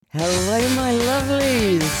Hello, my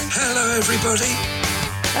lovelies. Hello, everybody.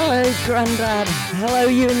 Hello, Grandad. Hello,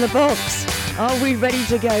 you in the box. Are we ready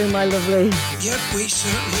to go, my lovely? Yep, we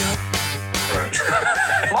certainly are.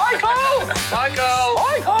 Michael! Michael!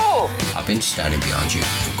 Michael! I've been standing behind you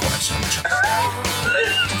for quite some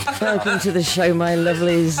time. Welcome to the show, my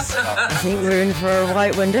lovelies. I think we're in for a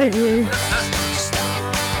right one, don't you?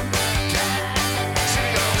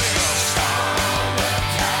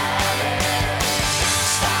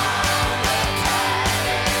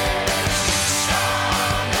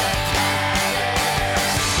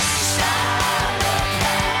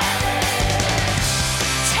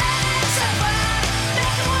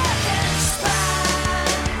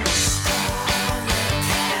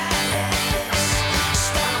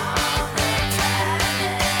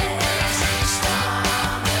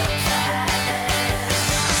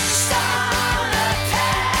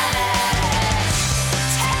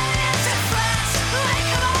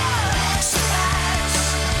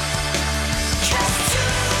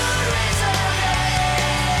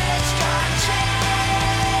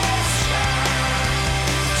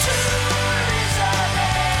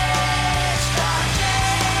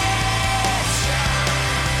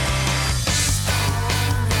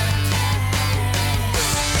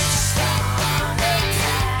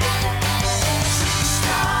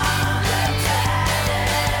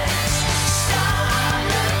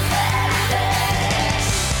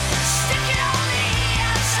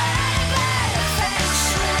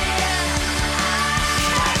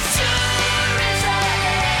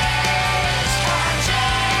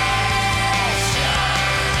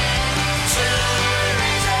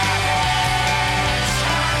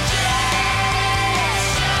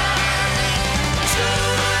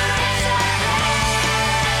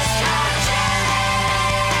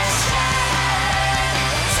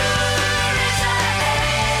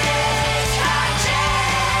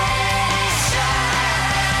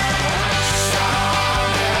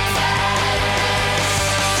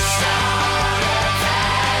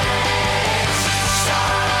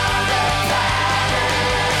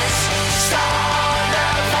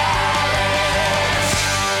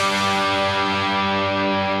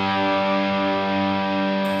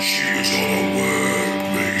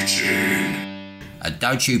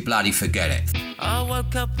 Don't you bloody forget it. I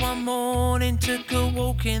woke up one morning, took a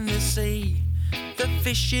walk in the sea. The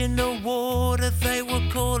fish in the water, they were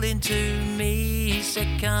calling to me.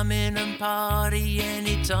 Said come in and party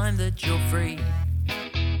anytime that you're free.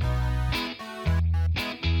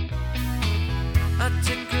 I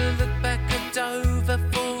took a look back at Dover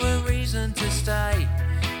for a reason to stay.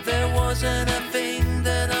 There wasn't a thing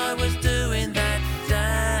that I was doing that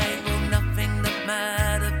day. Well, nothing that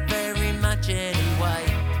mattered very much anyway.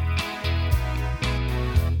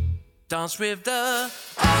 Dance with the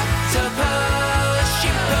octopus, she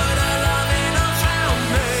put her loving arms round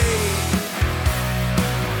me.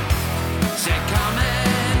 Said come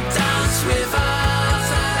and dance with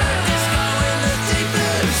us at a disco in the deep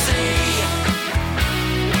blue sea.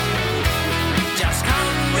 Just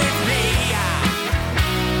come with me.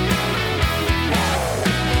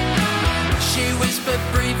 She whispered,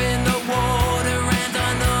 breathe in the water, and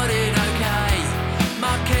I nodded okay.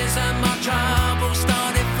 My cares and my troubles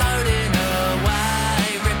started floating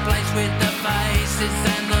away, replaced with the faces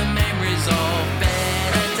and the memories of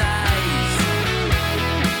better days.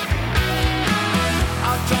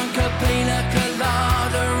 I drank a pina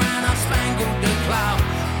colada and I spangled the club.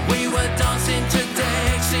 We were dancing to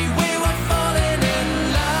Dixie, we were falling in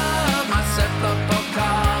love. My sepulchral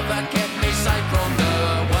cover kept me safe from the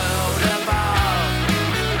world above.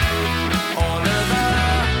 All of the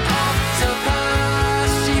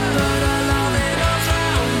octopus, she put her loving arms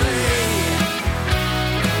round me.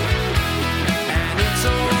 And it's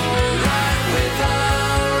alright with her,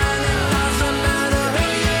 and it doesn't matter who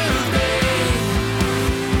you be.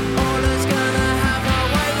 Orla's gonna have her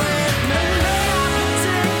way with me.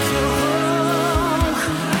 Take you home,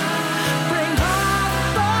 bring back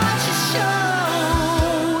what you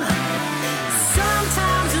showed.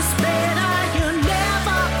 Sometimes it's better you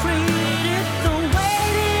never created the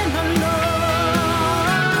waiting alone.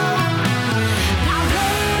 Now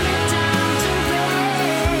lay me down to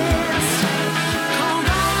rest. Come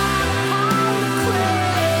back on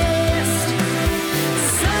request.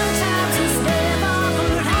 Sometimes it's never,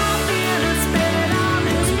 but I feel it's better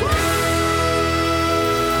this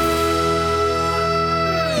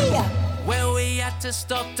way. Well, we had to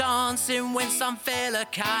stop dancing when some fella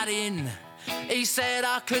cut in. He said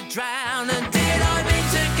I could drown, and did I mean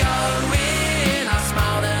to go in? I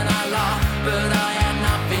smiled and I laughed, but I had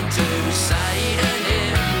nothing to say to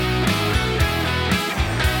him.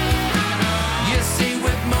 You see,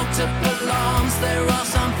 with more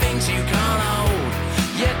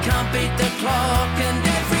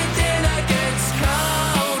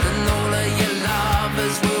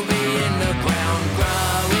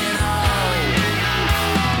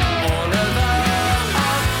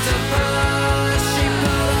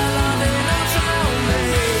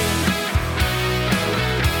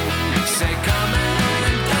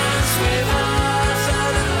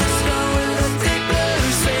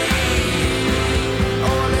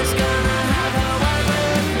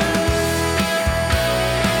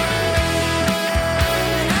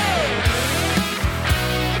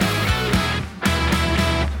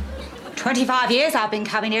 25 years I've been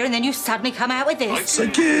coming here, and then you suddenly come out with this. It's a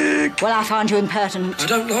gig. Well, I find you impertinent. I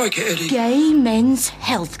don't like it, Eddie. Gay Men's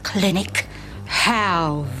Health Clinic.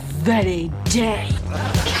 How very dare.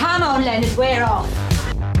 Come on, Leonard, we're off.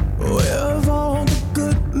 Where have all the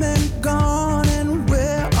good men gone, and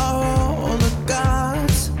where are all the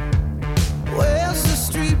gods? Where's the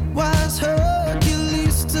streetwise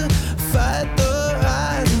Hercules to fight the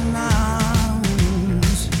rising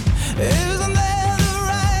arms? Isn't there the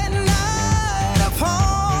right night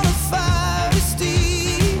upon a fiery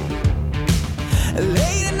steed?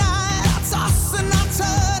 Late at night I toss and I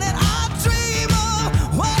turn and I dream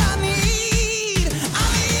of what I need. I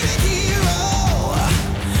need a hero.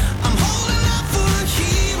 I'm holding out for a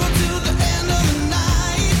hero till the end of the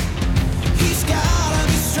night. He's gotta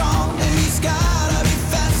be strong and he's gotta be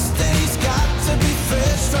fast and he's got to be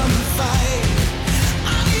fresh from the fight.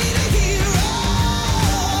 I need a hero.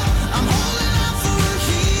 I'm holding out for a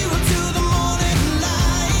hero till the morning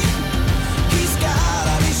light. He's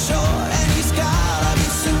gotta be sure and he's gotta be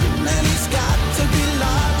soon and he's got to be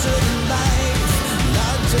larger than life,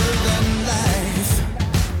 larger than life.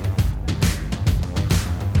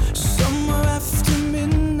 Somewhere after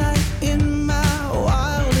midnight in my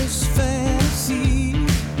wildest fantasy,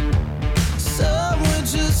 somewhere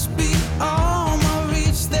just beyond my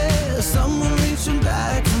reach, there's someone reaching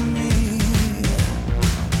back for me,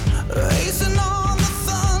 racing on the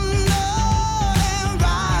thunder and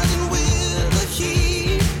rising with the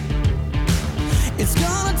heat. It's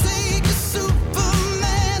gonna take a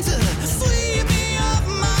Superman to sweep me off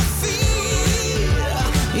my feet.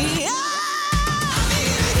 Yeah, I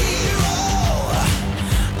need a hero.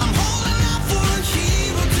 I'm holding out for a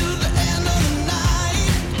hero till the end of the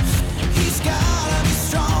night. He's gotta be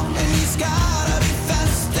strong and he's gotta be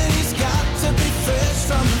fast and he's got to be fresh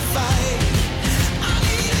from the fight. I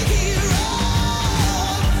need a hero.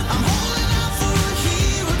 I'm holding out for a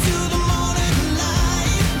hero till the morning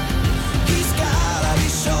light. He's gotta be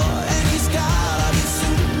sure and he's gotta be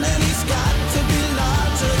soon and he's got to be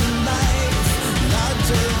larger than life,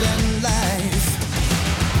 larger than life.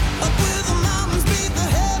 Up where the mountains beat the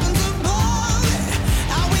heavens above me,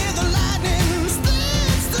 out where the lightning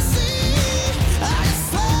splits the sea, I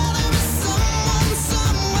swear there is someone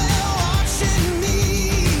somewhere watching me.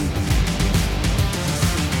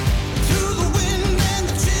 Through the wind and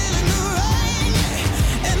the chill and the rain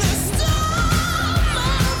and the storm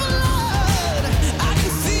of blood, I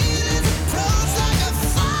can feel his approach like a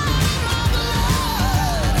fire in my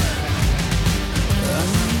blood. I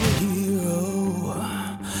need a hero.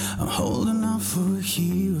 I'm holding out for a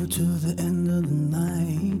hero till the end of the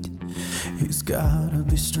night. He's gotta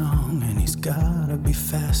be strong and he's gotta be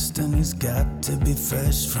fast and he's got to be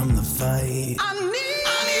fresh from the fight. I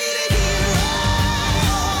need a hero.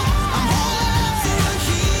 I'm holding out for a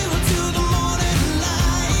hero till the morning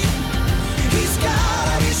light. He's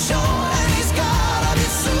gotta be sure and he's gotta be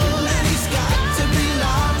soon and he's got to be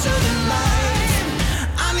larger than life.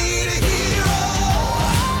 I need a hero.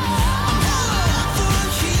 I'm holding out for a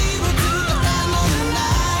hero till the end of the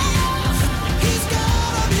night. He's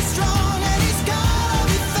gotta be strong and he's gotta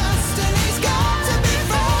be fast and he's got to be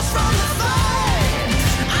fresh from the fight.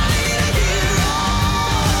 I need a hero.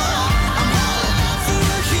 I'm holding out for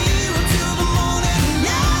a hero till the morning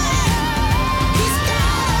light. He's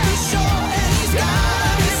gotta be sure and he's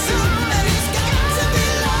gotta be soon and he's got to be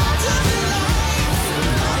larger than life,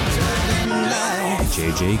 larger than life.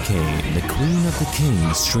 JJ Kane, the Queen of the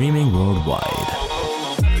Kings, streaming worldwide.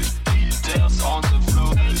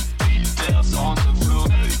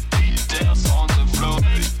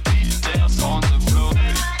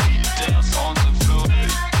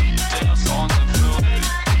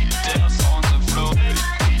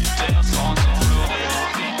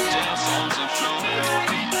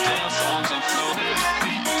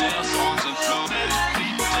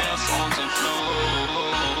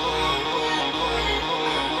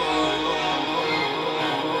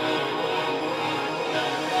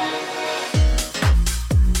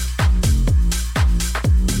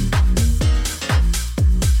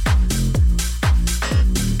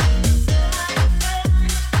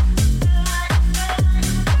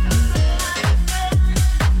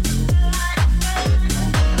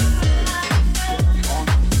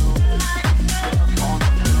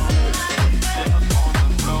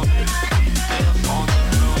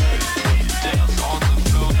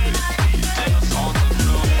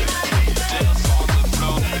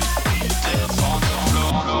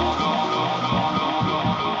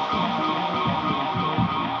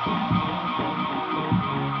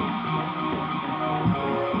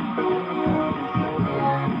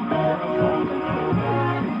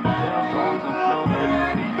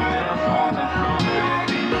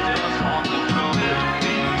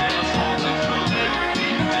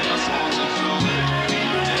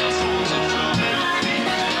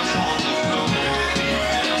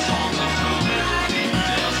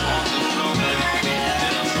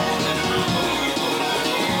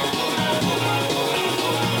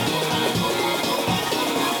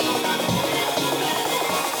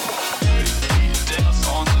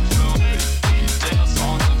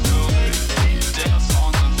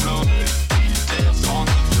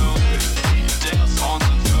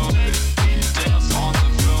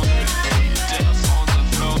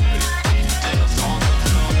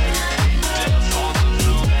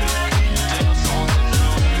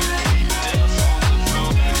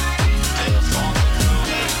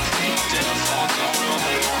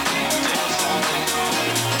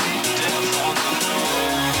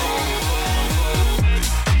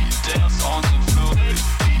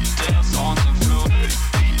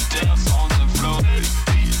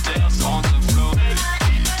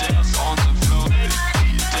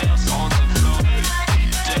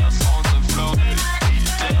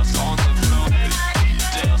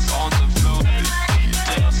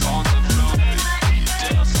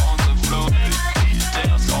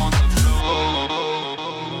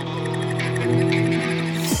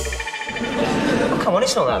 Come on,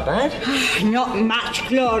 it's not that bad. Not much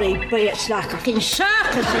glory, but it's like a fucking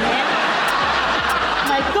circus in here.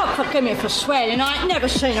 May God forgive me for swearing, I ain't never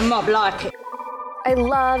seen a mob like it. I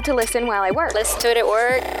love to listen while I work. Listen to it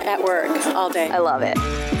at work, all day. I love it.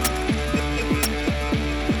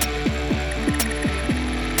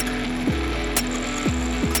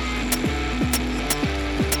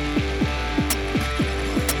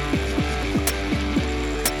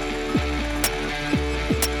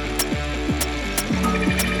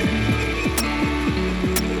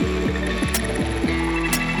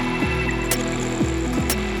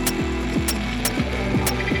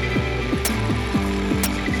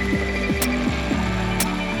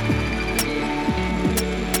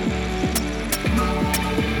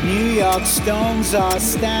 New York stones are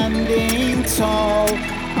standing tall,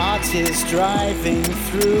 artists driving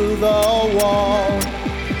through the wall,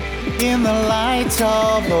 in the light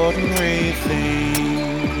of ordinary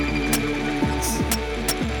things.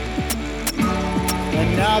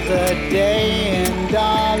 Another day in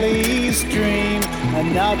Dolly's dream,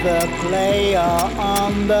 another player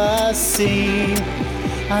on the scene.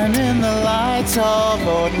 I'm in the light of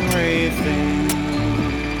ordinary things.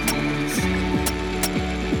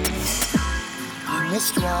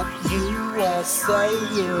 Missed what you were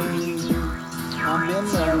saying. I'm in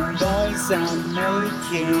the noise I'm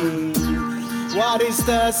making. What is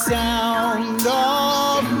the sound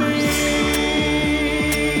of me?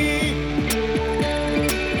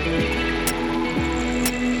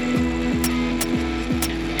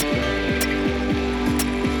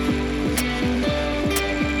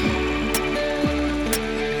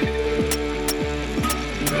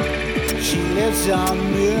 She lives on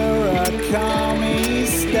Murakami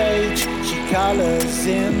stage. She colors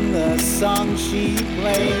in the song she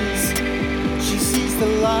plays. She sees the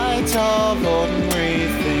light of ordinary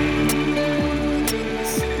things.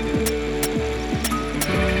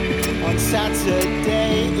 On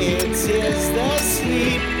Saturday it is the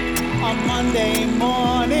sleep. On Monday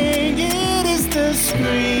morning it is the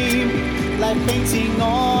scream. Like painting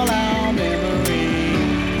all our memories.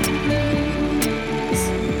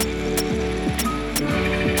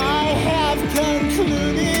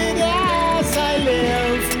 Concluded as I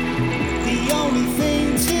live, the only thing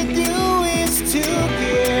to do is to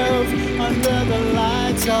give under the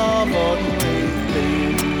lights of ordinary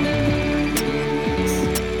things.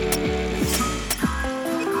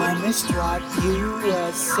 I missed what you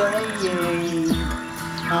were saying.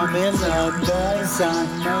 I'm in the noise I'm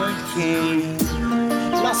making,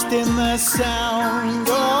 lost in the sound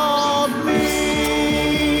of me.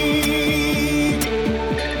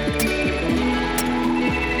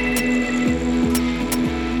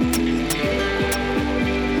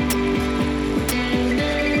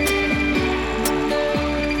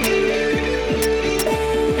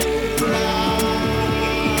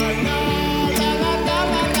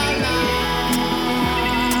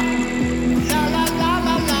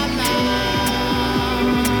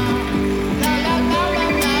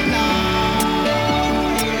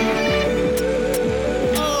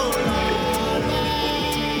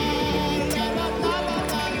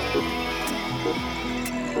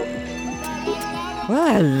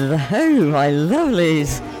 Hello, my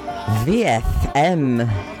lovelies. VFM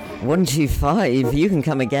 125. You can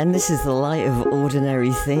come again. This is the light of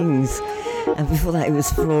ordinary things. And before that, it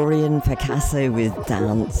was Florian, Picasso with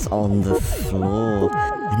Dance on the Floor.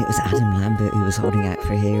 And it was Adam Lambert who was holding out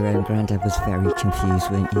for a hero. And Grandad was very confused,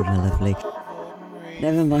 weren't you, my lovely?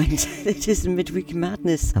 Never mind. It is midweek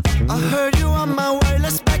madness after all. I heard you on my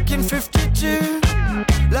wireless back in 52.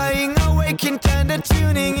 Lying awake and kinda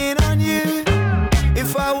tuning in on you.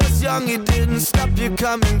 If I was young, it didn't stop you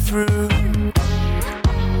coming through.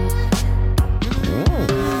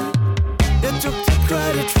 You took the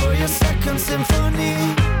credit for your second symphony,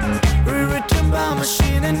 rewritten by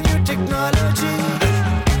machine and new technology.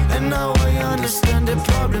 And now I understand the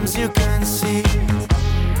problems you can see.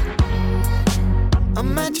 I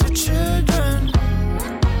met your children.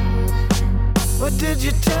 What did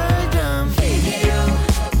you tell them? Video,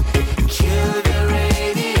 kill the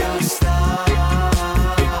radio star.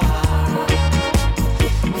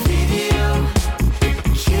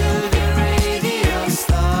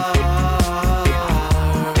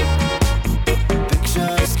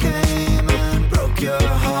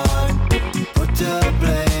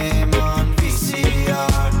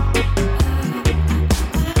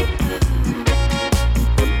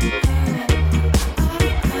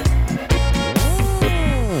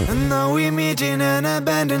 In an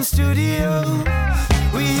abandoned studio,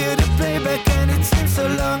 we hear the playback and it seems so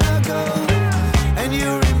long ago. And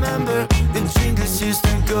you remember the jingles used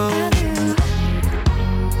to go.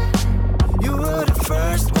 You were the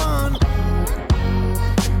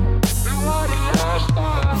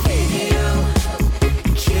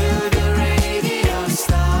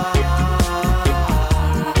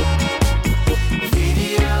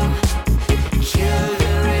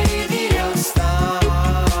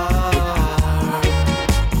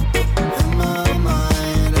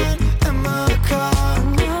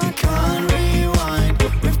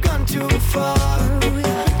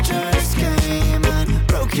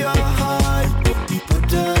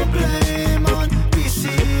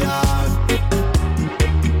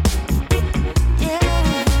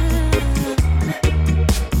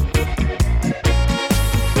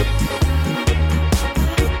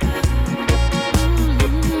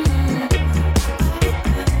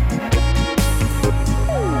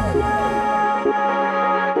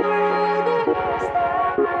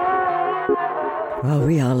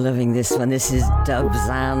this one. This is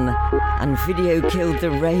Dubxanne, and Video Killed the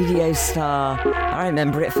Radio Star. I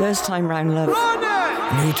remember it first time round, love.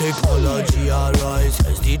 New technology arise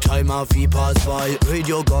as the time of fee pass by.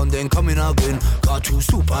 Radio gone, then coming again. Got two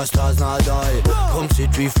superstars now die. Come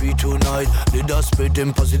sit we free tonight. Let us spread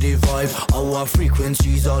them positive vibe. Our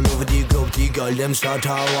frequencies all over the globe. The girl them start to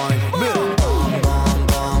wine. Bam, bam,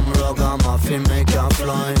 bam, ragamuffin make ya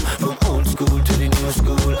fly. From old school to the new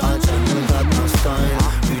school, I tell you got no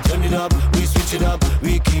style. We turn it up, we switch it up,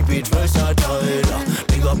 we keep it versatile.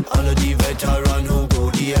 Big up all of the veteran who go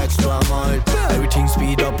the extra mile. Everything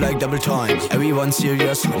speed up like double time. Everyone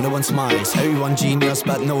serious, no one smiles. Everyone genius,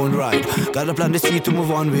 but no one right. Gotta plant the seed to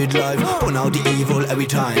move on with life. Burn out the evil every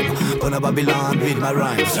time. Burn out Babylon with my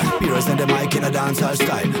rhymes. Heroes and the mic in a dancehall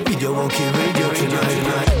style. Video won't kill radio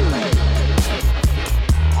tonight.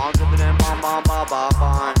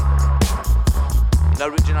 The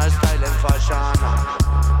original style and fashion.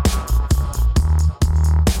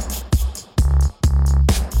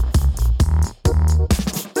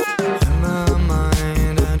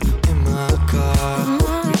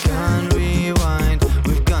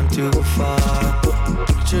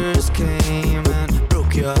 Came and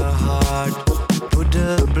broke your heart. Put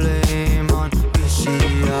the blame on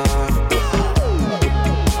VCR.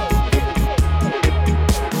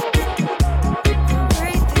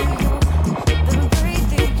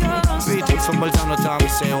 Greetings from Bolzano Tommy,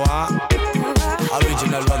 say what?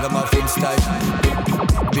 Original ragamuffin style.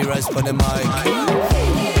 Be rise for the mic.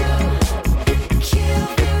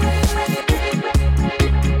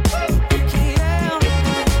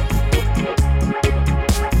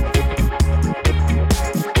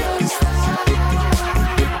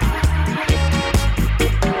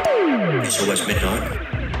 Always midnight.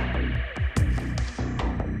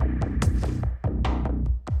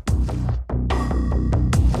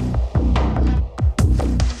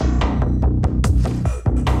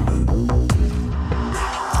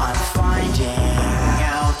 I'm finding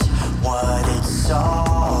out what it's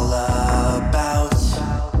all about.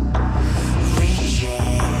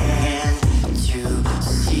 Reaching in to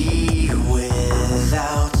see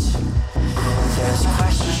without. There's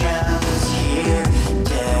questions here.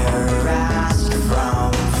 They're asked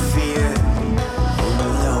from fear. No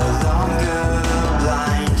longer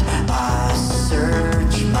blind, I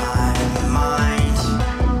search my mind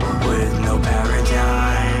with no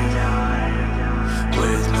paradigm.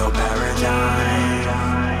 With no paradigm.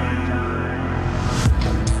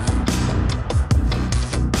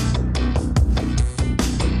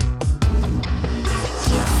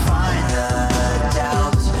 Define the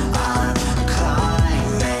doubt I'm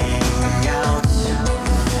climbing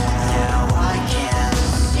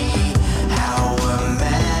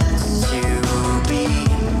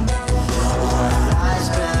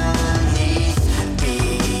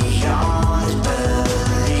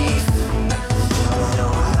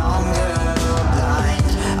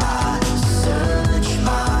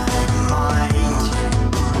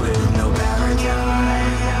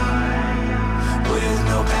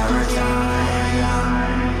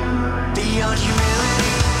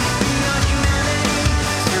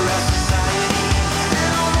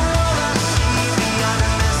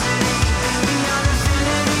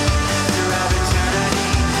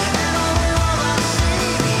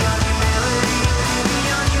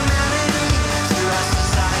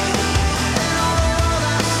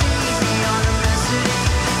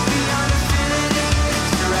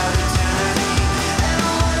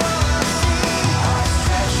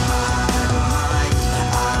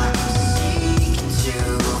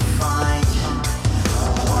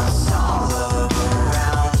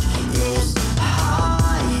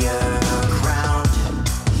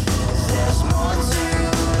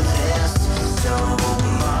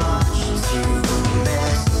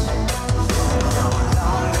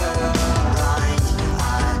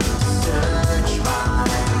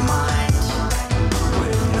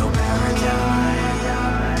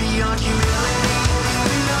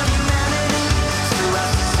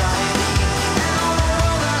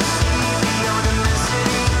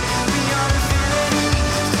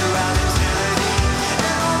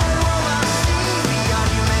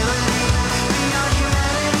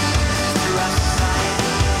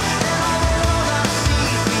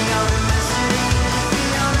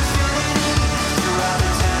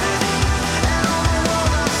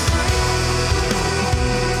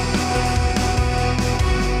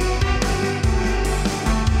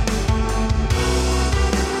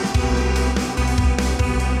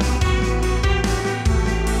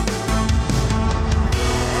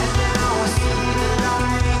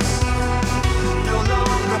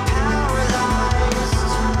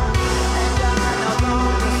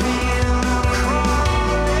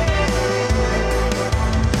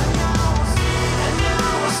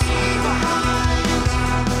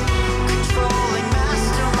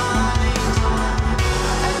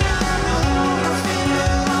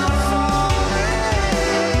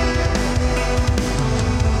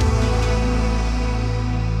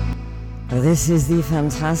This is the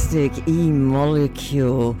fantastic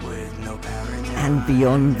eMolecule and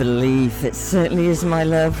Beyond Belief. It certainly is, my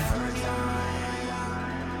love.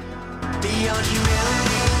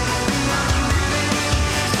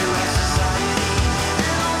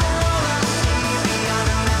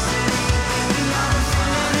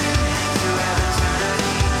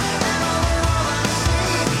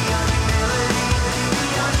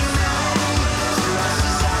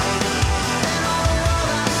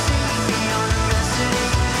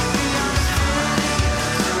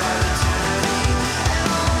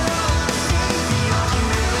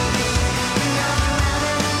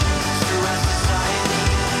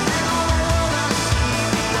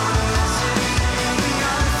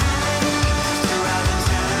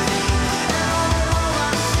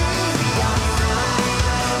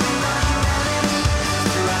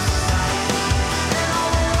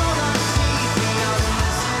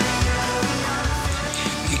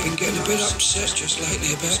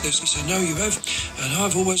 About this. I know you have, and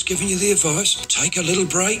I've always given you the advice: take a little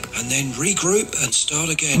break and then regroup and start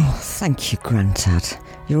again. Oh, thank you, Grandad.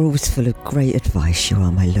 You're always full of great advice. You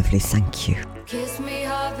are, my lovely. Thank you. Kiss me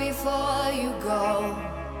hard before you go.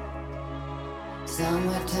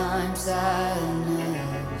 Summertime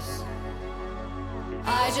sadness.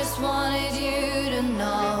 I just wanted you to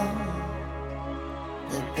know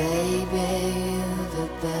that, baby, you're the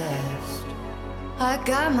best. I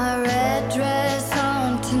got my red dress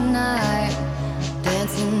on tonight,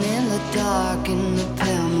 dancing in the dark in the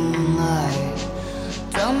pale moonlight.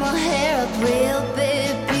 Done my hair up real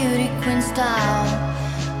big, beauty queen style.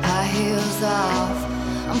 High heels off,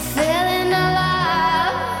 I'm feeling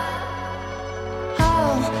alive.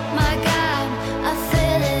 Oh my God, I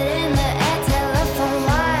feel it in the air. Telephone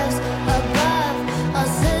wires above, all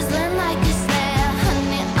sizzling like a snare.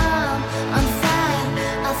 Honey, I'm on fire,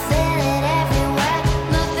 I feel it everywhere.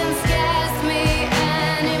 Nothing scares me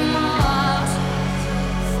anymore.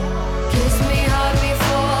 Kiss me hard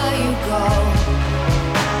before you go.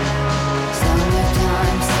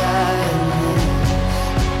 Summertime sadness.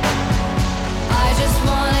 I just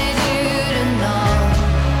wanted you to know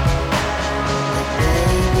that,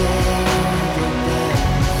 baby, you're the best.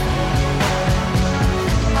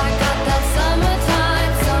 I got that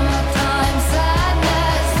summertime, summertime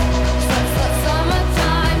sadness.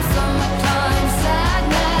 Summertime, summertime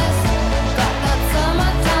sadness. Got that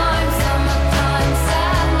summertime, summertime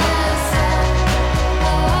sadness.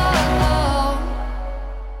 Oh,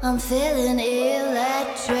 I'm feeling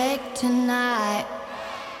electric tonight.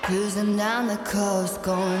 Cruising down the coast,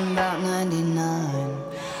 going about 99.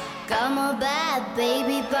 Got my bad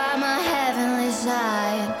baby by my heavenly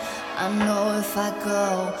side. I know if I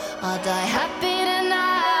go, I'll die happy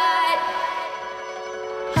tonight.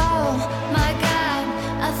 Oh my God,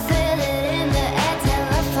 I feel it in the air.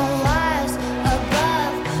 Telephone wires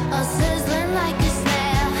above, all sizzling like a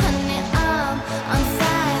snare. Honey, I'm on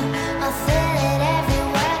fire, I feel it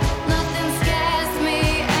everywhere. Nothing scares me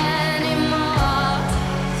anymore.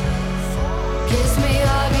 Kiss me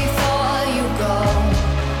hard before you go.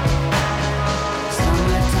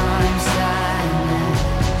 Summertime sadness.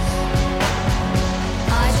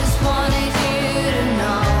 I just wanted you to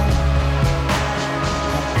know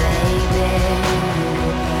that, baby, you're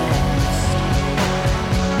the best.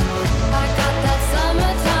 I got that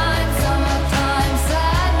summertime, summertime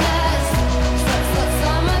sadness.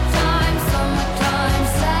 Summertime, summertime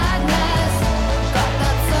sadness. Got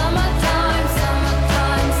that summertime,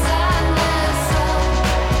 summertime sadness.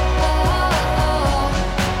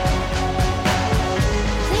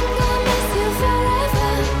 Think I'll miss you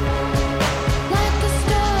forever, like the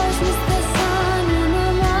stars miss the sun in the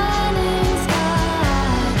morning sky.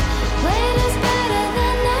 Wait is better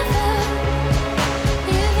than never.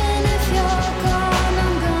 Even if you're gone,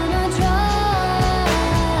 I'm gonna try.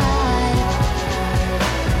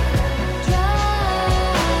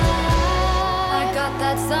 I got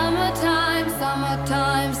that summertime,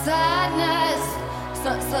 summertime sadness.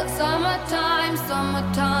 Summertime,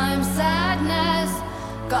 summertime sadness.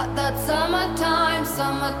 Got that summertime,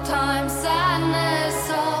 summertime sadness.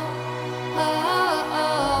 Oh.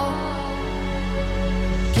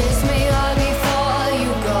 Kiss me hard before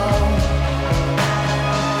you go.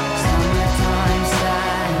 Summertime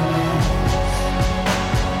sadness.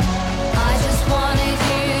 I just wanted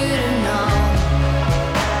you to know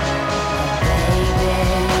that, baby,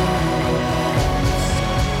 you're the best.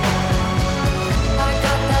 I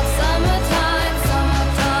got that summertime,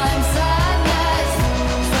 summertime sadness.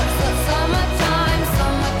 Summertime,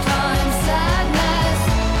 summertime sadness.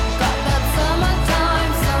 Got that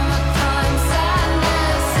summertime,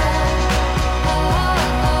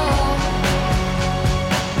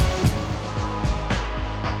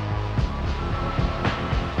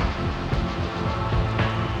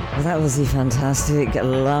 was he fantastic.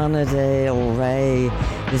 Lana Delray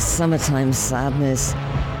with Summertime Sadness.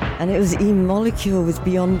 And it was eMolecule with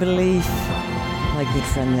Beyond Belief. My good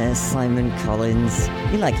friend there, Simon Collins.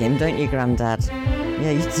 You like him, don't you, Grandad?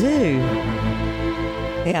 Yeah, you do.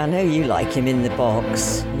 Yeah, I know you like him in the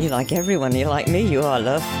box. You like everyone. You like me, you are,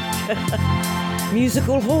 love.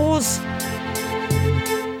 Musical whores.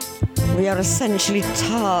 We are essentially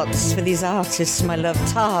tarts for these artists, my love,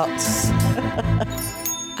 tarts.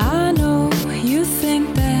 I know you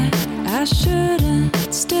think that I shouldn't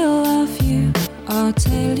still love you or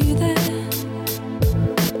tell you that.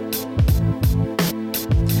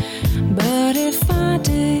 But if I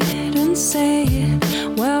didn't say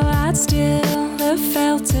it, well, I'd still have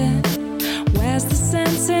felt it. Where's the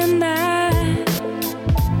sense in that?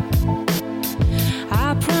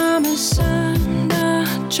 I promise I'm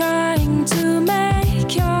not trying to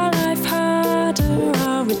make your life harder.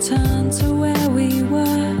 I'll return to where we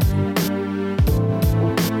were.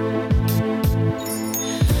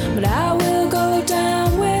 But I will go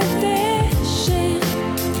down with this shit,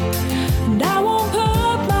 and I won't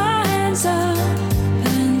put my hands up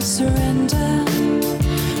and surrender.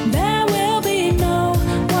 There will be no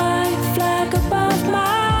white flag above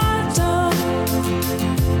my door.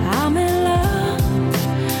 I'm in love,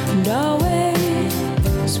 and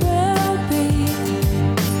always will be.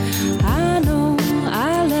 I know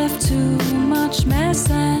I left too much mess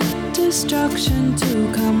and destruction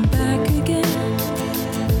to come back again.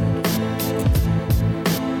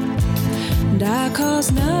 And I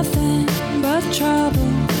cause nothing but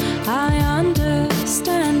trouble. I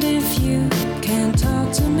understand if you can't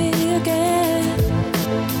talk to me again.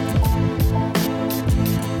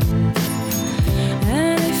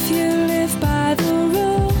 And if you live by the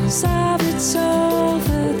rules of it's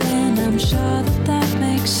over, then I'm sure that that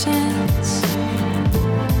makes sense.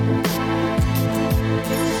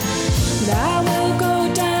 But I will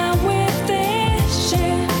go down with this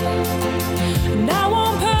shit, and I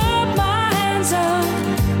won't put my hands up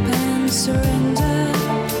and surrender.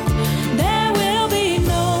 There will be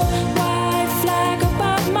no white flag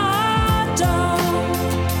above my door.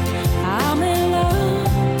 I'm in love,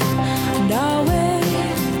 and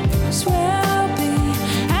always will be.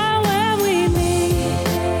 And when we meet,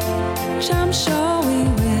 which I'm sure we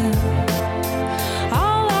will,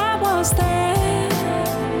 all I was there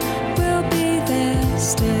will be there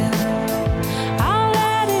still. I'll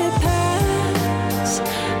let it pass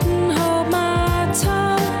and hold my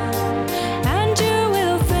tongue, and you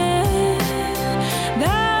will think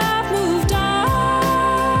that I've moved on.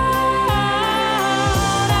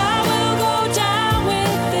 I will go down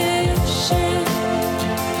with this shit,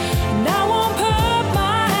 and I won't put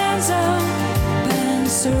my hands up and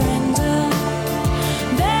surrender.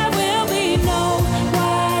 There will be no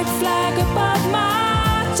white flag above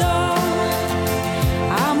my door.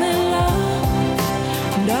 I'm in love,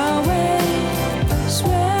 and always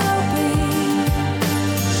will be.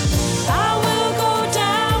 I will go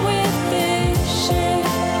down with this shit,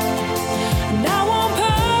 and I won't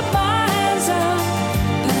put my hands up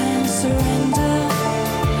and surrender.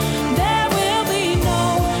 There will be no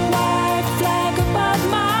white flag above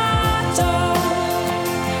my door.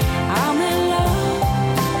 I'm in love,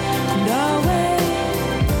 and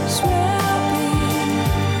always will be.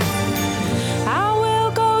 I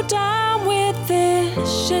will go down with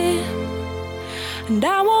this shit, and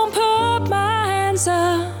I won't put my hands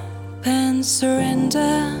up and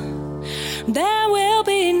surrender. There will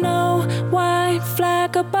be no white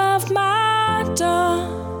flag above my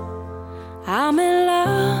door. I'm in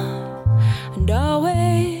love, and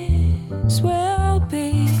always will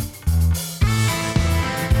be.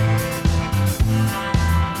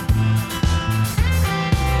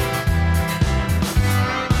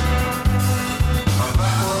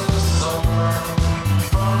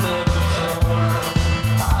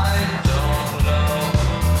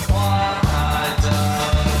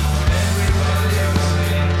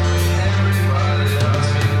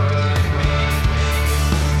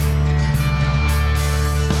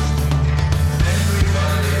 Everybody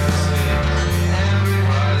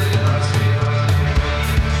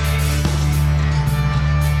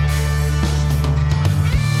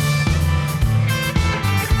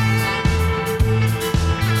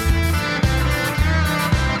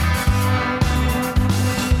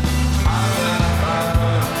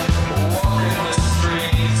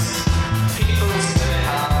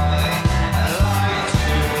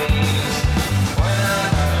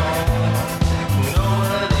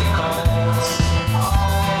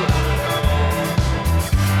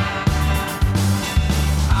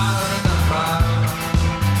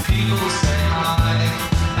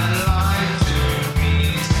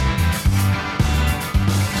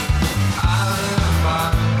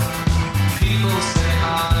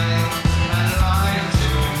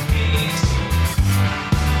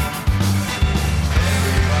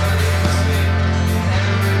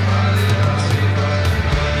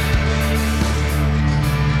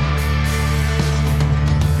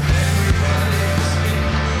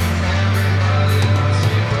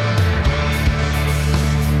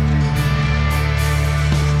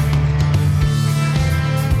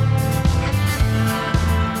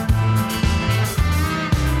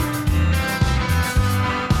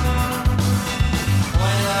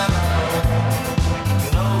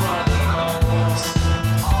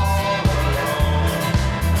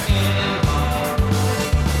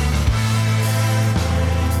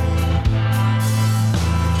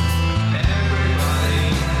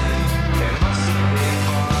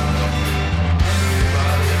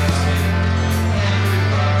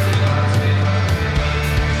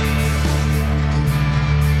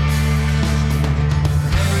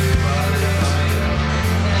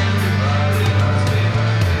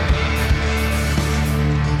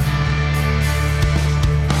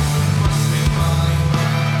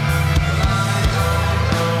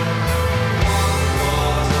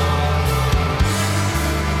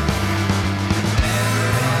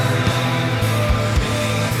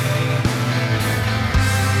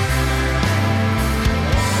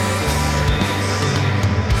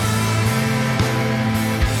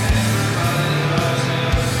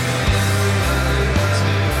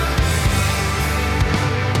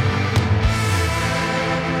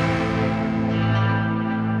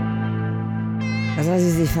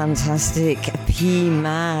the fantastic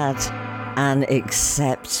pMad and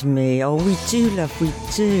Accept Me. Oh, we do, love, we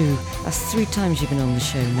do. That's 3 times you've been on the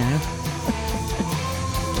show now.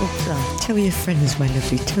 Well done. Tell your friends, my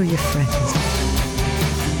lovely, tell your friends.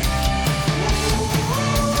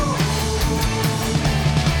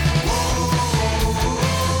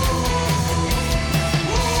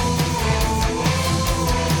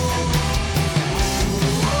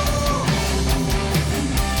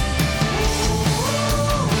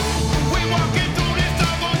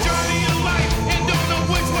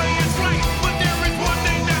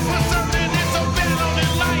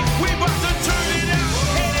 Turn it out,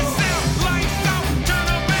 head it south, lights out, turn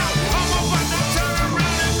about. I'm about to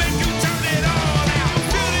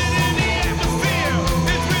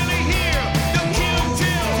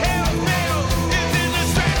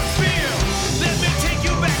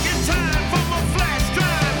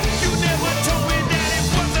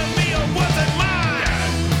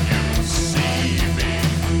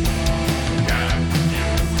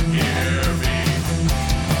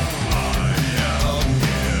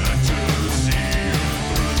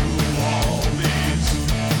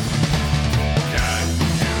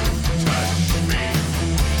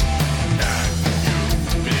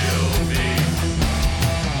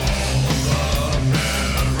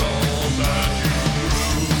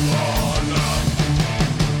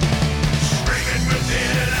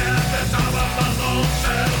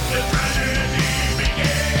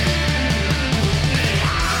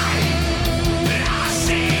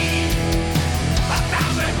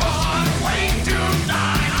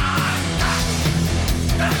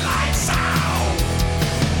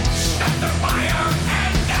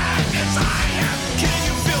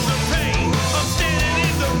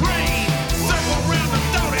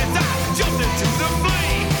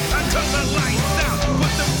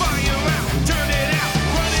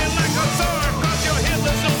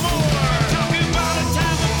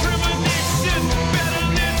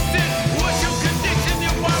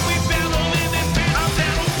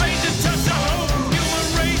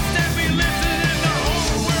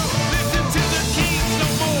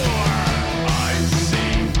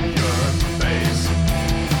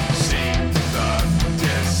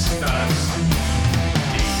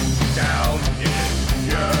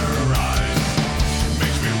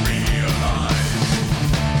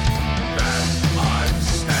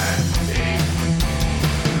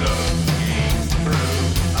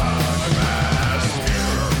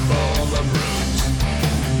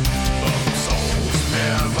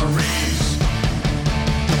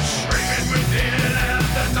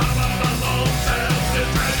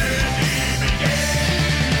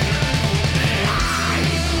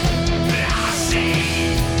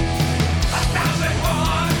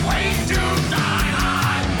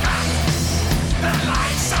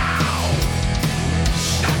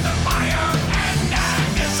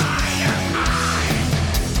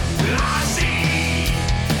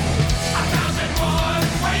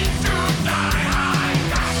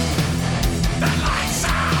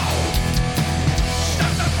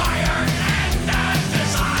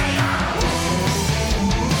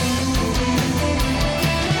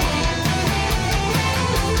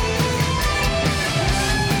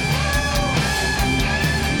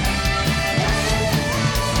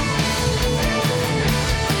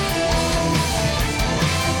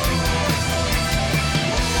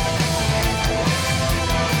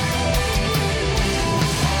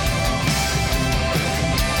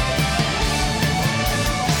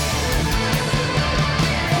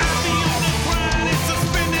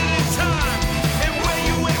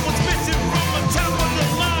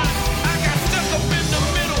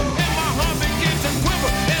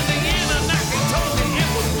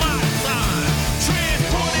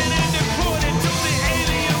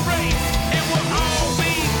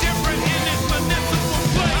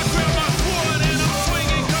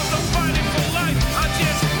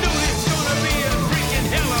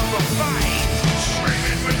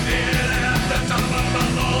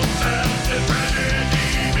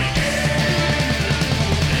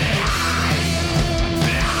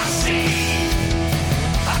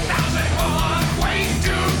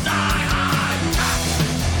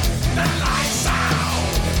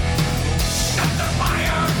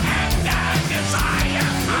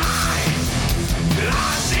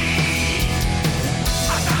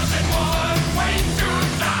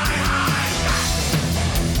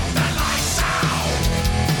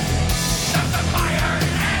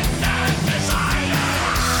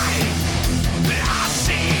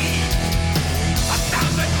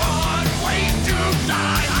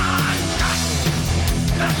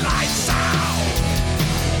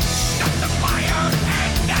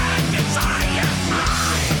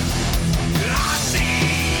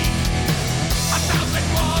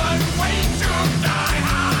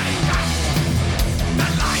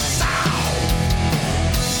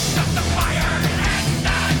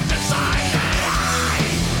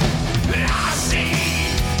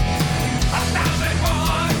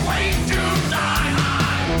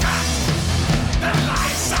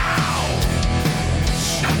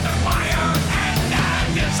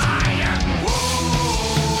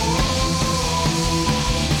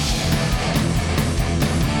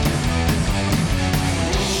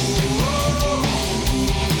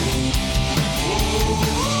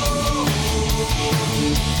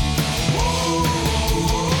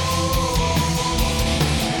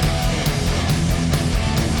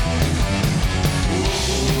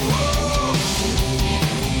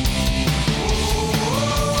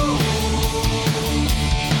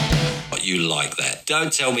you like that.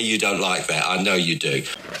 Don't tell me you don't like that. I know you do.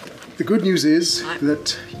 The good news is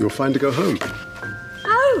that you're fine to go home.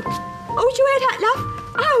 Oh, did you hear that, love?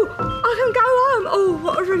 Oh, I can go home. Oh,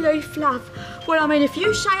 what a relief, love. Well, I mean, if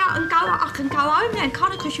you say I can go home then,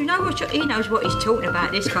 can't I? Because you know he knows what he's talking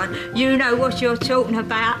about, this one. You know what you're talking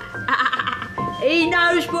about. He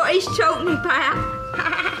knows what he's talking about.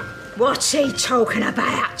 What's he talking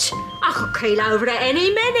about? I could keel over at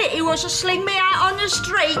any minute. He wants to sling me out on the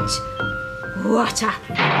street. What a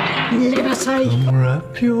liberty. Come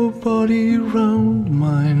wrap your body round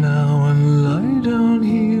mine now and lie down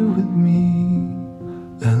here with me.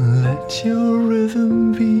 And let your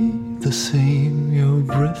rhythm be the same, your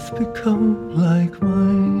breath become like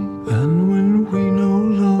mine. And when we no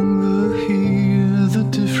longer hear the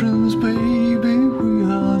difference, baby, we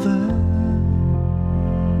are there.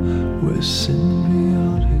 We're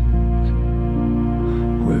symbiotic,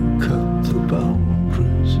 we've cut the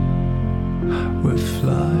boundaries, we're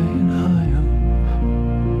flying high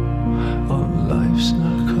up on life's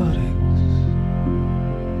narcotics.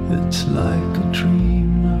 It's like a dream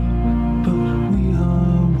now, but we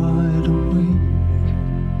are wide awake.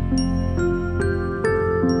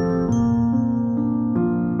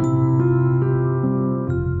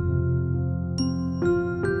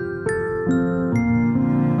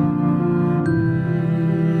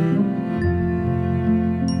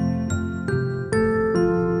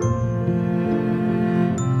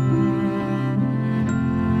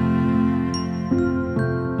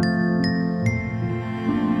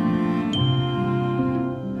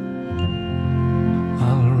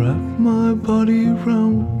 Body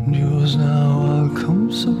round yours now, I'll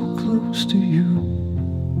come so close to you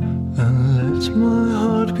and let my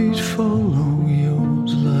heartbeat follow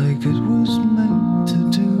yours like it was meant to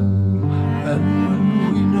do. And when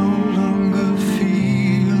we no longer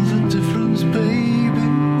feel the difference, baby,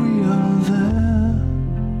 we are there.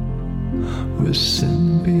 We're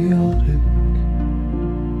symbiotic,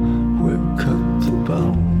 we've cut the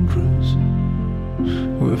boundaries,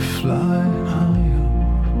 we're flying high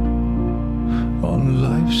on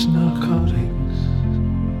life's narcotics.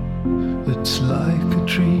 It's like a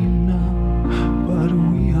dream now, but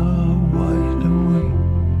we are wide awake.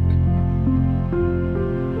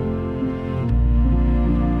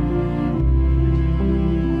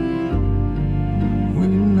 We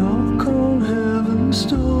knock on heaven's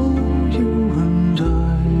door, you and I.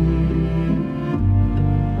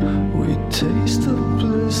 We taste the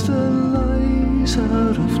bliss that lies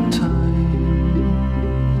out of time.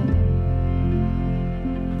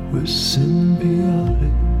 We're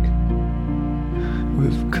symbiotic,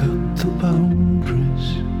 we've cut the boundaries,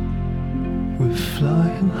 we're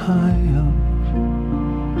flying high up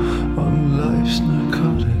on life's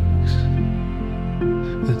narcotics.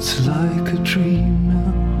 It's like a dream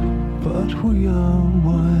now, but we are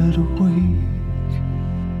wide awake.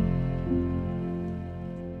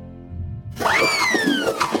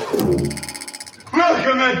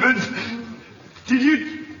 Welcome, Edmund. Did you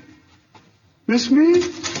miss me?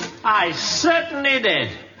 I certainly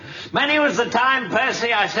did. Many was the time,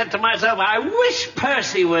 Percy, I said to myself, I wish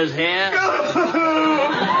Percy was here.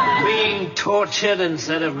 Being tortured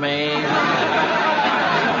instead of me.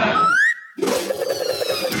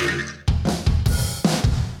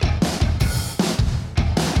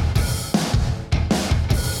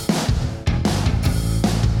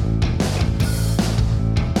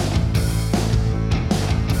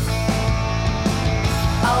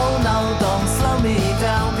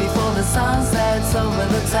 Sun sets over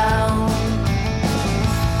the town.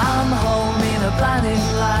 I'm home in a blinding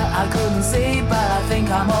light. I couldn't see, but I think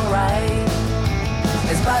I'm alright.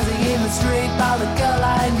 It's buzzing in the street about the girl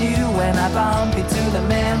I knew when I bump into the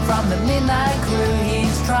man from the midnight crew.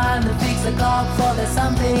 He's trying to fix the clock for there's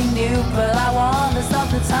something new, but I want to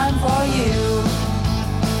stop the time for you.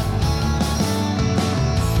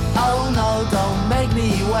 Oh no, don't make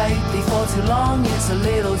me wait. Before too long, it's a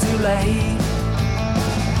little too late.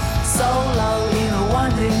 Solo in a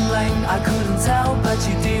winding lane, I couldn't tell, but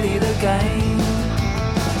you did it again.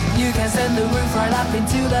 You can send the roof right up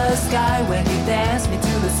into the sky when you dance me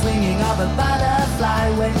to the swinging of a butterfly.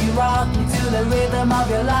 When you rock me to the rhythm of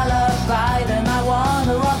your lullaby, then I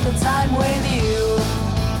wanna rock the time with you.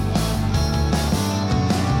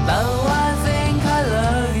 Though I think I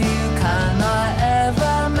love you, can I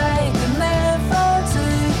ever make an effort to?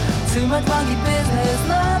 Too much monkey business,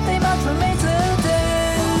 nothing much for me to do.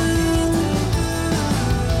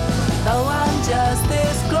 Though I'm just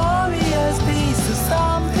this glorious piece of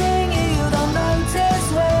something you don't notice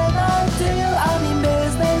when I do. I'm in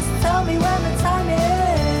business, tell me when the time is.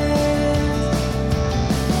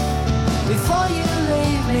 Before you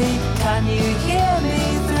leave me, Can you hear me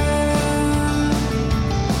through?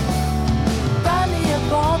 Buy me a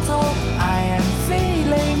bottle, I am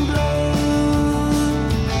feeling blue.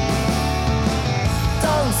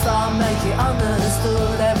 Don't stop, make it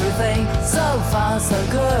understood. Everything so far so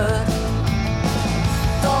good.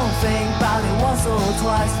 Don't think about it once or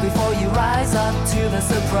twice before you rise up to the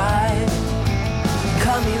surprise.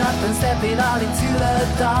 Coming up and stepping out into the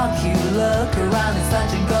dark, you look around, it's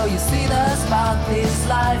touch and go, you see the spark. This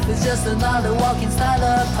life is just another walk inside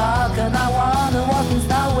the park, and I wanna walk in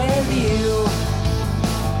style with you.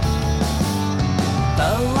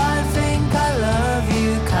 Oh, I think I love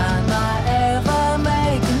you, can I ever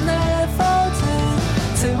make an effort to?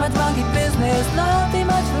 Too much monkey business, nothing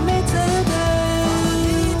much for me to do.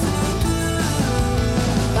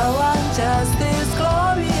 Oh, I'm just this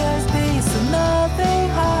glorious piece of nothing,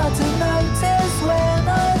 hard to notice when I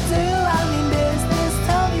do. I'm in business,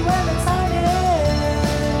 tell me when the time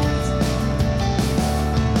is.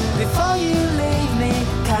 Before you leave me,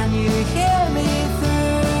 can you hear me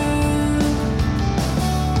through?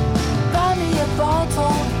 Buy me a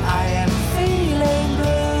bottle, I am feeling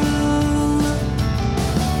blue.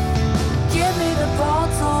 Give me the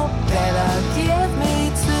bottle, better give me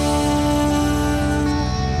two.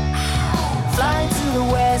 Fly to the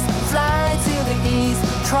west, fly to the east.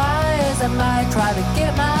 Try as I might, try to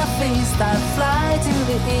get my feast. I fly to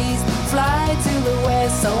the east, fly to the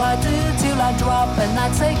west. So I do till I drop and I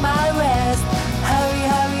take my rest. Hurry,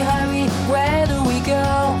 hurry, hurry, where do we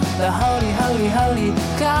go? The holy, holy, holy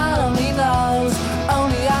God only knows.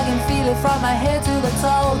 Only I can feel it from my head to the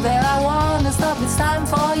toe. That I wanna stop, it's time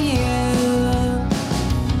for you.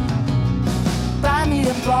 Buy me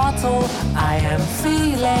a bottle, I am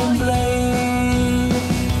feeling blue.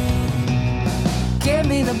 Give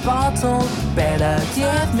me the bottle, better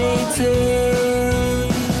give me two.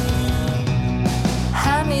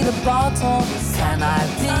 Hand me the bottle, can I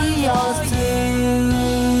be yours too?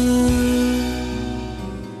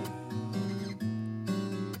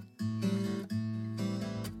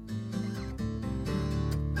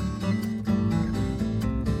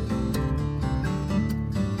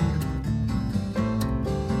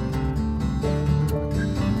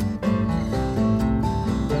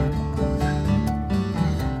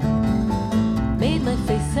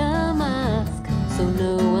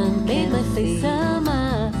 Face a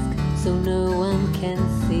mask so no one can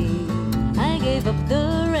see. I gave up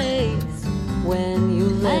the race when you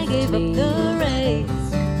left me. I gave up the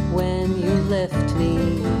race when you left me.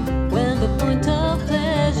 When the point of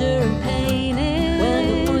pleasure and pain is, when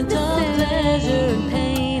the point of pleasure and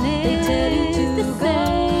pain is, they tell you to go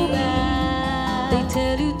back. They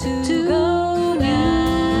tell you to go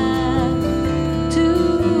back to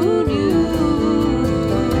new.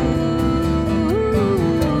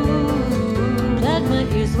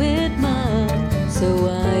 Ears with mine, so I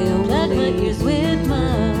only plug my ears with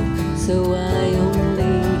mine, so I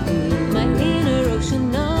only my inner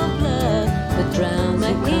ocean of blood that drowns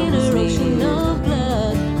my inner ocean of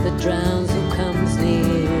blood that drowns who comes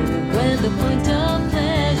near. When the point of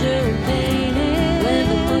pleasure and pain is, when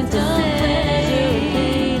the point of pleasure and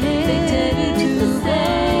pain is, they tell you to go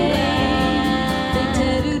back. They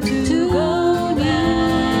tell you to go back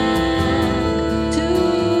to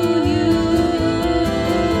you.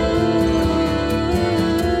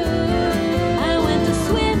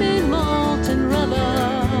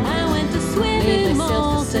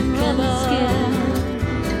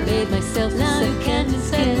 Made myself now you can't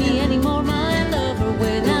infect me anymore, my lover.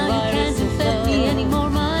 With now you can't infect me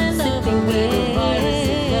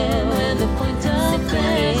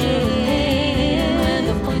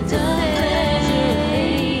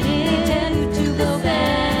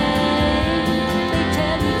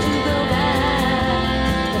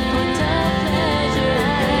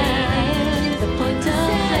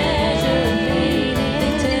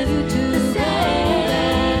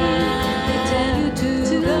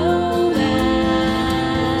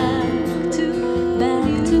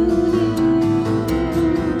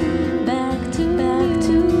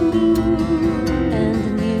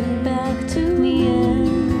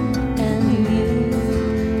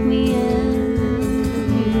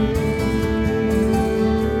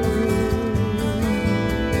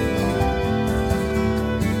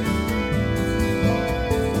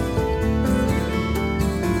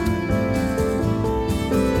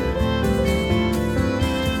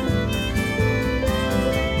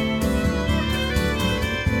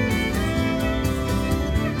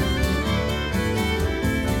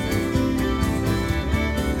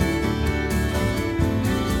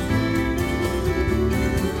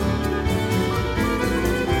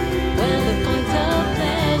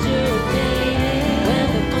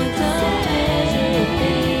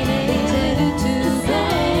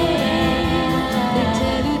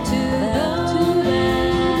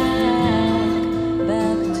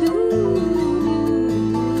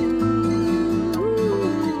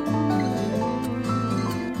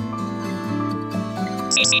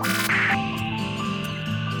Nice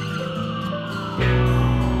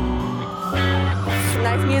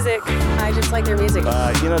music. I just like their music.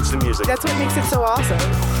 It's the music. That's what makes it so awesome.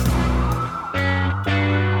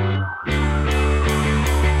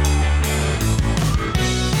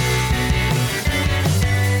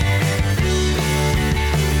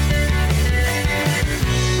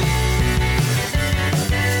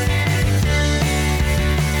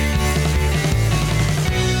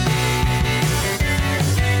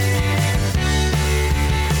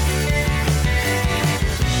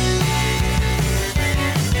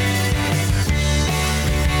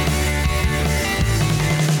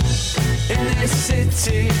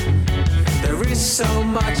 There is so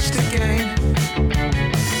much to gain,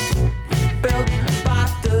 built by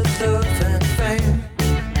the love and fame.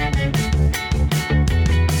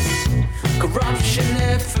 Corruption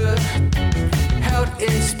never held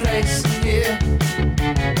its place here.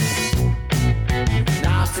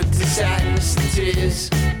 Now for the sadness and tears.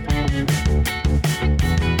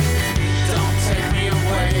 Don't take me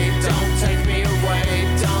away, don't take me away,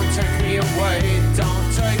 don't take me away,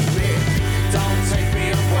 don't take me. Don't take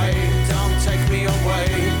me away, don't take me away,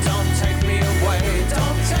 don't take me away,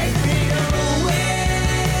 don't take me away.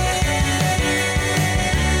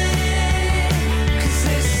 'Cause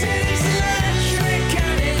this city's electric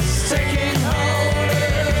and it's taking hold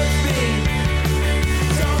of me.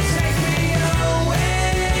 Don't take me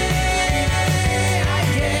away,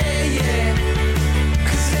 yeah, yeah.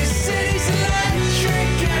 'Cause this city's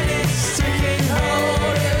electric and it's taking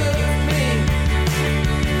hold of me.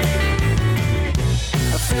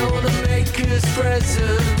 I feel the maker's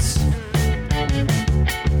presence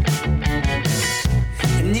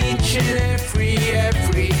in each and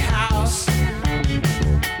every house.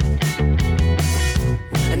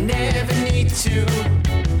 I never need to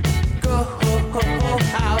go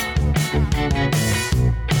out,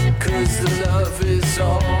 'cause the love is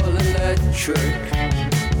all electric.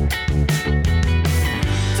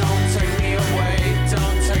 Don't take me away,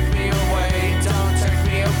 don't take me away, don't take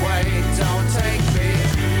me away, don't take me.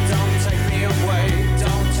 Don't take me away,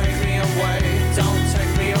 don't take me away, don't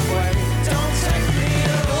take me away, don't take me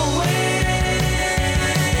away.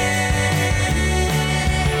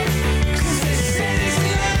 'Cause this city's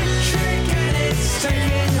electric and it's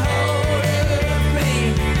taking hold of me.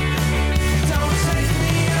 Don't take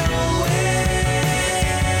me away,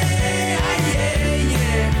 yeah,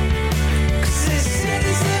 yeah. 'Cause this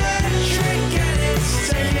city's electric and it's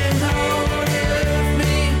taking hold of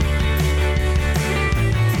me.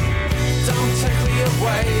 Don't take me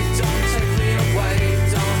away, don't take me away,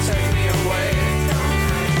 don't take me away.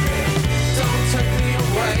 Don't take me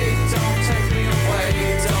away, don't take me away,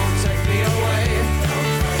 don't take me away.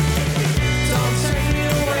 Don't take me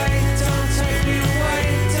away, don't take me away,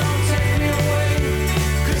 don't take me away.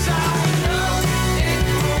 'Cause I know it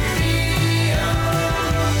will be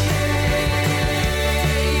okay.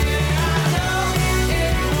 Yeah, I know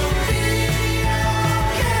it will be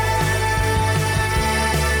okay.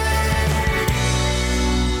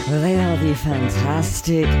 Well, they are the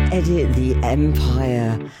fantastic Edit the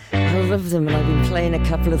Empire. I love them, and I've been playing a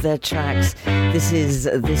couple of their tracks. This is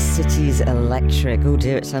This City's Electric. Oh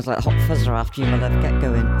dear, it sounds like Hot Fuzzer after you, my love. Get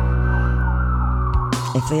going.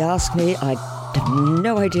 If they ask me, I have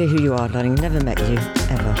no idea who you are, darling. Never met you,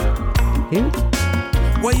 ever. Who?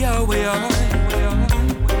 Way out, way out.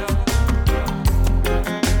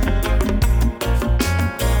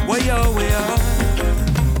 Way out, way out.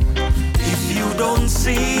 If you don't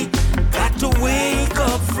see, got to wake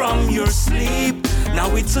up from your sleep.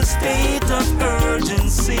 Now it's a state of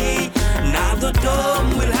urgency. Now the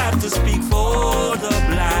dumb will have to speak for the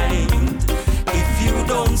blind. If you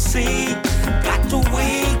don't see, got to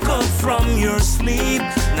wake up from your sleep.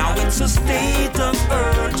 Now it's a state of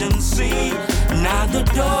urgency. Now the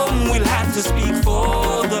dumb will have to speak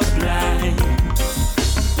for the blind.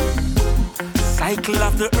 Cycle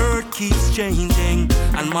of the earth keeps changing,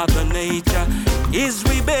 and Mother Nature is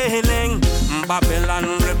rebelling. Babylon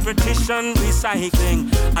repetition, recycling,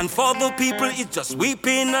 and for the people it's just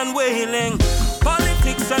weeping and wailing.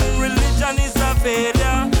 Politics and religion is a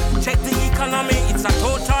failure. Check the economy, it's a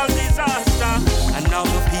total disaster. And now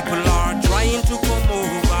the people are trying to come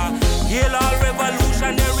over. Hail all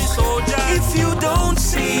revolutionary soldiers. If you don't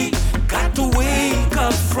see, got to wake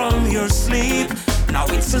up from your sleep. Now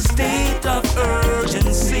it's a state of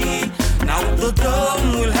urgency. Now the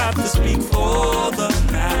dumb will have to speak for the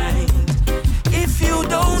blind. If you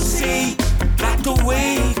don't see, got to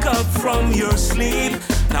wake up from your sleep.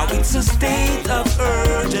 Now it's a state of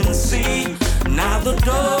urgency. Now the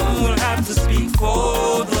dumb will have to speak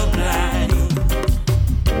for the blind.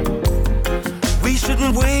 We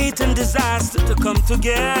shouldn't disgrace and disaster to come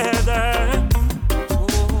together.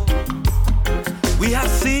 We have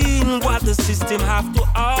seen what the system have to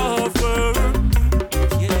offer.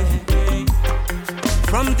 Yeah.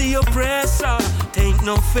 From the oppressor, take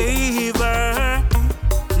no favor.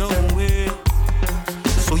 No way.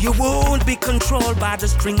 So you won't be controlled by the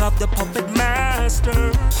string of the puppet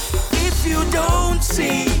master. If you don't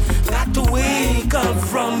see, got to wake up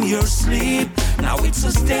from your sleep. Now it's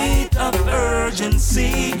a state of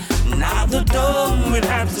urgency. Now the dumb will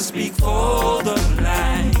have to speak for the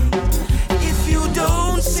blind. If you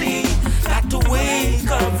don't see, got to wake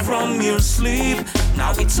up from your sleep.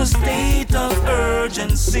 Now it's a state of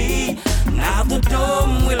urgency. Now the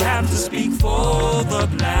dumb will have to speak for the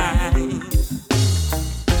blind.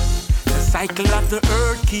 The cycle of the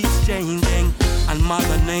earth keeps changing, and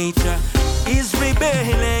Mother Nature is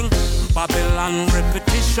rebelling. Babylon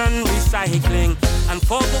repetition, recycling, and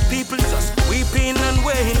for the people just weeping and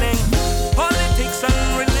wailing. Politics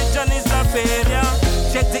and religion is a failure.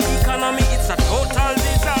 Check the economy, it's a total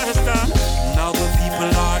disaster. Now the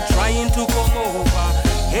people are trying to come over.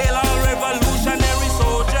 Hail all revolutionary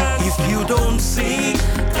soldiers. If you don't see,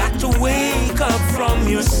 got to wake up from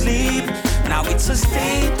your sleep. Now it's a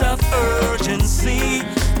state of urgency.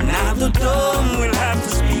 Now the dumb will have to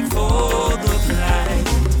speak for the blind.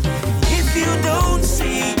 If you don't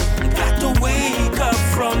see, got to wake up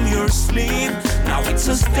from your sleep. Now it's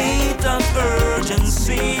a state of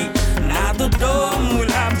urgency. Now the dumb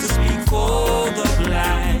will have to speak for the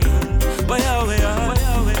blind. But yeah, we are.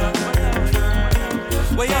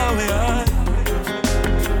 But yeah, we are.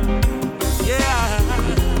 Yeah.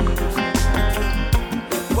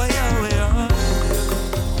 But yeah, we are.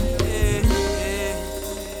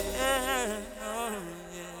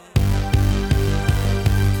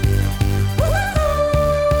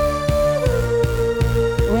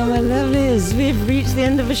 Well, my lovelies, we've reached the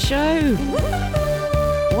end of the show.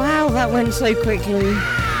 Wow, that went so quickly.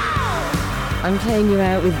 I'm playing you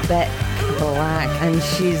out with Beck Black, and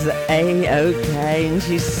she's A-OK, and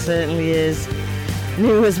she certainly is. And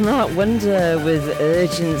it was Mark Wonder with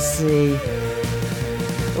Urgency.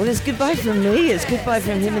 Well, it's goodbye from me, it's goodbye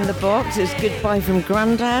from him in the box, it's goodbye from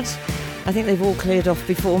Grandad. I think they've all cleared off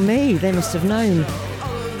before me, they must have known.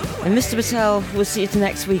 And Mr. Patel, we'll see you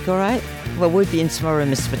next week, alright? Well, we'll be in tomorrow,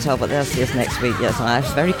 Mr. Patel, but they'll see us next week. Yes,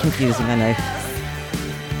 it's very confusing, I know.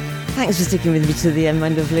 Thanks for sticking with me to the end, my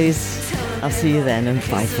lovelies. I'll see you then, and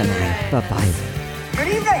bye for now. Bye-bye. Good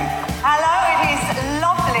evening. Hello, it is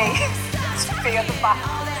lovely to be at the back.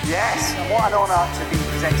 Yes, and what an honour to be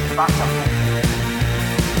presented back up.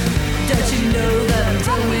 Don't you know that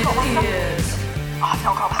we're here? I've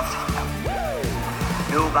not got BAFTA.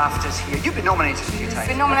 No BAFTAs here. You've been nominated a few times.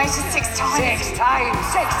 Been nominated 6 times. 6 times.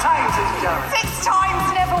 6 times, ladies and gentlemen. 6 times,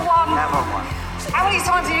 never won. Never won. How many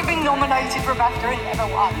times have you been nominated for a BAFTA and never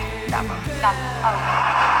won? Never. None. Oh.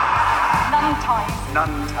 None times.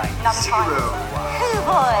 None times. None times. 0. Oh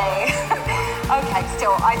boy. Okay,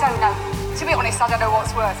 still, I don't know. To be honest, I don't know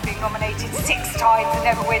what's worse, being nominated 6 times and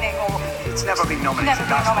never winning, or... It's never been nominated. Never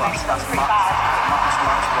been nominated. That's pretty bad.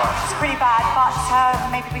 Much worse. It's pretty bad, but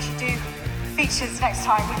maybe we should do features next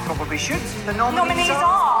time. We probably should. The nominees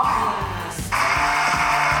are...